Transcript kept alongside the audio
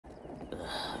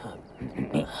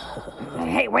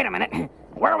Hey, wait a minute.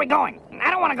 Where are we going?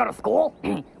 I don't want to go to school.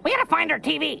 We gotta find our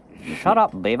TV. Shut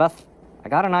up, Beavis. I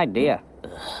got an idea.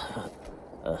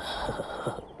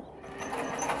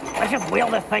 Let's just wheel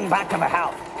this thing back to the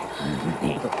house.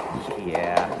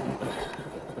 Yeah.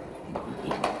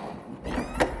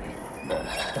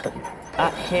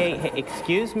 Hey,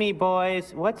 excuse me,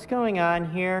 boys. What's going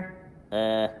on here?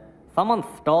 Someone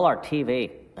stole our TV.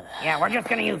 Yeah, we're just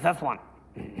gonna use this one.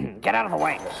 Get out of the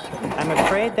way. I'm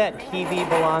afraid that TV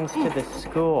belongs to the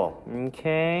school,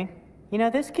 okay? You know,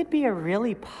 this could be a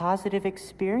really positive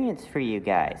experience for you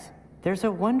guys. There's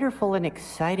a wonderful and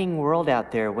exciting world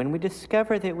out there when we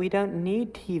discover that we don't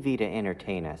need TV to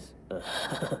entertain us.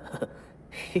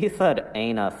 He said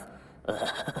anus.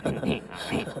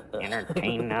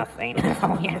 Entertain us, ain't it?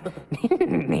 Oh, yeah.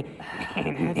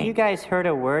 Have you guys heard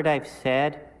a word I've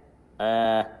said?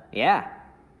 Yeah.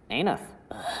 Anus.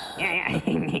 Yeah.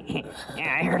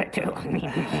 Yeah, I heard it too.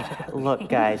 Look,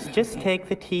 guys, just take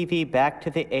the TV back to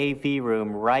the AV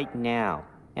room right now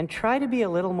and try to be a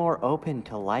little more open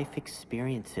to life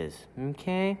experiences,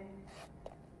 okay?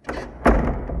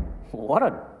 What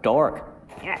a dork.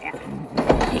 Yeah.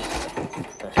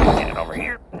 Get it over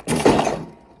here.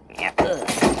 Yeah.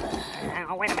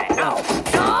 Oh, wait a minute. No!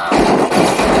 Ah!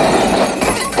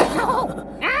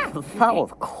 That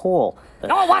was cool.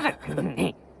 No, it wasn't.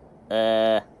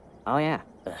 Oh yeah.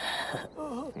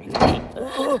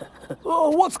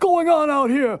 What's going on out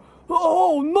here?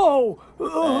 Oh, no!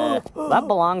 That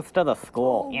belongs to the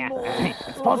school. Yeah.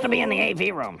 It's supposed to be in the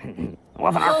AV room. It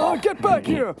wasn't our fault. Get back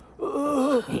here!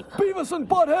 Beavis and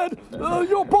Butthead,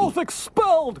 you're both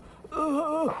expelled!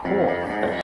 Cool.